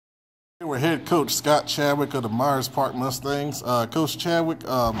We're head coach Scott Chadwick of the Myers Park Mustangs. Coach Chadwick,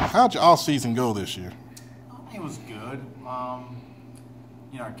 how'd your off season go this year? It was good.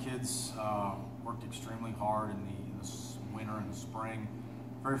 Our kids worked extremely hard in the winter and the spring.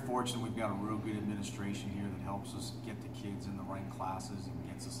 Very fortunate we've got a real good administration here that helps us get the kids in the right classes and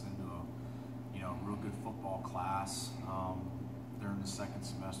gets us into a real good football class during the second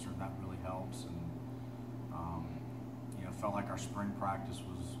semester, and that really helps. And felt like our spring practice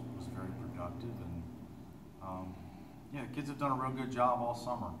was very productive, and the kids have done a real good job all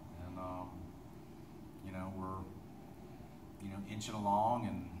summer, and we're inching along,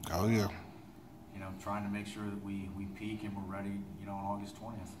 and trying to make sure that we peak and we're ready on August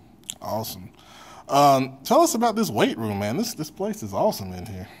 20th. Awesome. Tell us about this weight room, man. This place is awesome in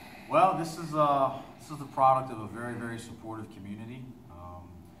here. Well, this is the product of a very, very supportive community.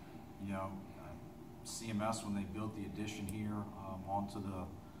 CMS, when they built the addition here onto the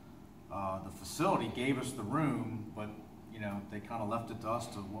facility, gave us the room, but they kind of left it to us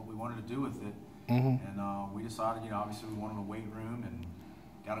to what we wanted to do with it. Mm-hmm. And we decided, obviously we wanted a weight room, and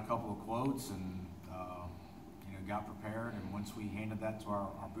got a couple of quotes, and got prepared. And once we handed that to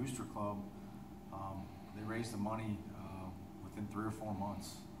our booster club, they raised the money within 3 or 4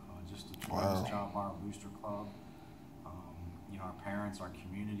 months. Just a tremendous job by our booster club. Our parents, our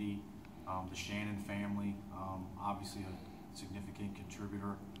community, the Shannon family, obviously a significant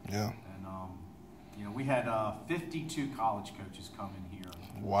contributor. Yeah. And we had 52 college coaches come in here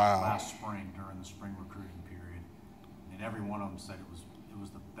last spring during the spring recruiting period, and every one of them said it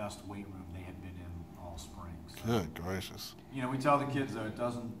was the best weight room they had been in all spring. So, good gracious. We tell the kids though, you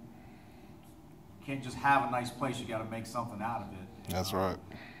can't just have a nice place, you got to make something out of it. That's right.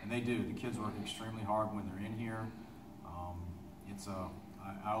 And they do. The kids work extremely hard when they're in here.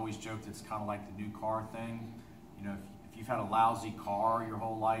 I always joke that it's kind of like the new car thing. If you've had a lousy car your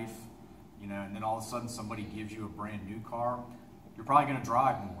whole life, and then all of a sudden somebody gives you a brand new car, you're probably going to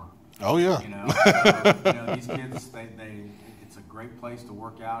drive more. Oh yeah. So, these kids, it's a great place to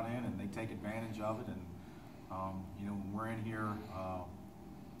work out in, and they take advantage of it. And when we're in here,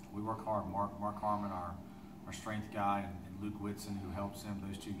 we work hard. Mark Harmon, our strength guy, and Luke Whitson, who helps him.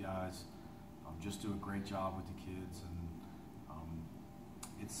 Those two guys just do a great job with the kids, and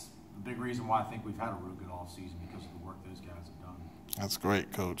it's a big reason why I think we've had a real good off season, because of the work those guys have done. That's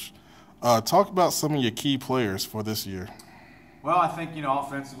great, Coach. Talk about some of your key players for this year. Well, I think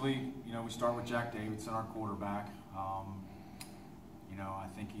offensively, we start with Jack Davidson, our quarterback. I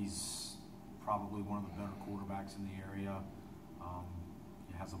think he's probably one of the better quarterbacks in the area.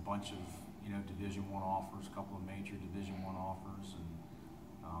 He has a bunch of Division I offers, a couple of major Division I offers,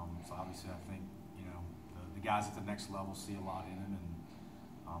 and so obviously I think the guys at the next level see a lot in him, and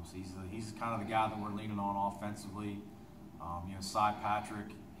so he's kind of the guy that we're leaning on offensively. Cy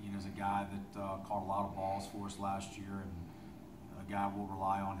Patrick, is a guy that caught a lot of balls for us last year, and a guy we'll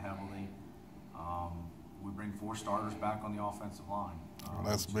rely on heavily. We bring 4 starters back on the offensive line.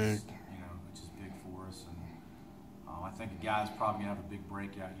 That's big. Which is big for us, and I think a guy that's probably gonna have a big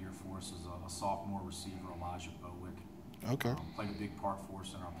breakout year for us is a sophomore receiver, Elijah Bowick. Okay. Played a big part for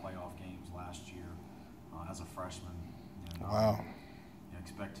us in our playoff games last year as a freshman. And, wow.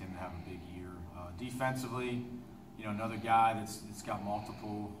 Expect him to have a big year. Defensively, another guy that's got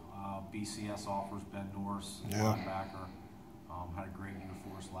multiple BCS offers, Ben Norris, linebacker, had a great year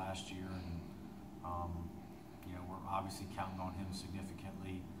for us last year, and we're obviously counting on him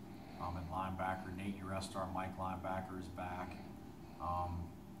significantly. At linebacker, Nate Uresta, Mike linebacker, is back.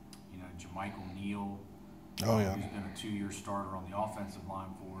 Jermichael Neal, who's been a 2-year starter on the offensive line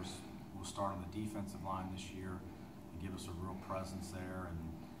for us, will start on the defensive line this year and give us a real presence there. And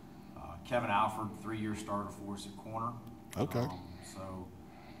Kevin Alford, 3-year starter for us at corner. Okay. So,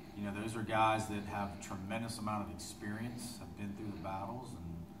 those are guys that have a tremendous amount of experience, have been through the battles,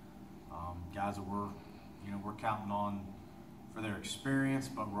 and guys that we're counting on for their experience,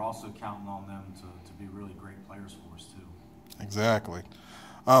 but we're also counting on them to be really great players for us too. Exactly.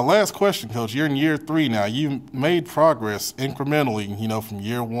 Last question, Coach. You're in year 3 now. You made progress incrementally, from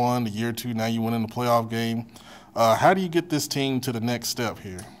year 1 to year 2. Now you went in the playoff game. How do you get this team to the next step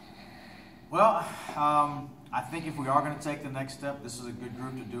here? Well, I think if we are going to take the next step, this is a good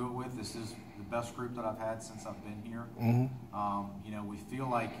group to do it with. This is the best group that I've had since I've been here. Mm-hmm. We feel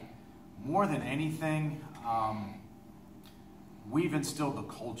like more than anything, we've instilled the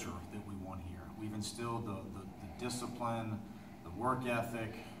culture that we want here. We've instilled the discipline, the work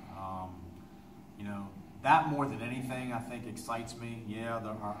ethic. That more than anything, I think, excites me. Yeah,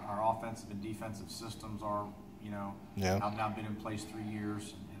 our offensive and defensive systems are, have now been in place 3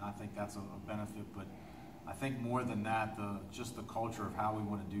 years, and I think that's a benefit. But I think more than that, just the culture of how we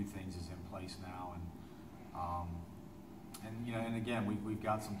want to do things is in place now, and you know, and again, we've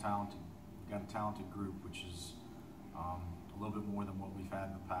got a talented group, which is a little bit more than what we've had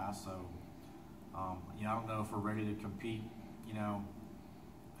in the past. So, you know, I don't know if we're ready to compete, you know,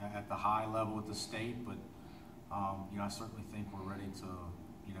 at the high level at the state, but you know, I certainly think we're ready to,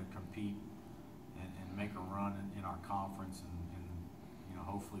 you know, compete and make a run in our conference, and you know,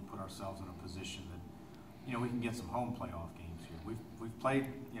 hopefully put ourselves in a position that, you know, we can get some home playoff games here. We've played,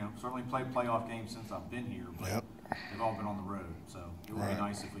 you know, certainly played playoff games since I've been here, but yep. they've all been on the road. So it would be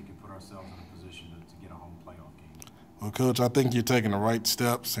nice if we could put ourselves in a position to get a home playoff game. Well, Coach, I think you're taking the right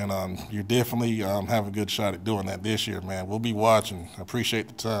steps, and you definitely have a good shot at doing that this year, man. We'll be watching. I appreciate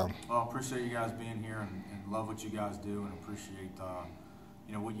the time. Well, I appreciate you guys being here, and love what you guys do, and appreciate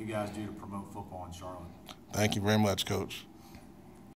you know, what you guys do to promote football in Charlotte. Thank you very much, Coach.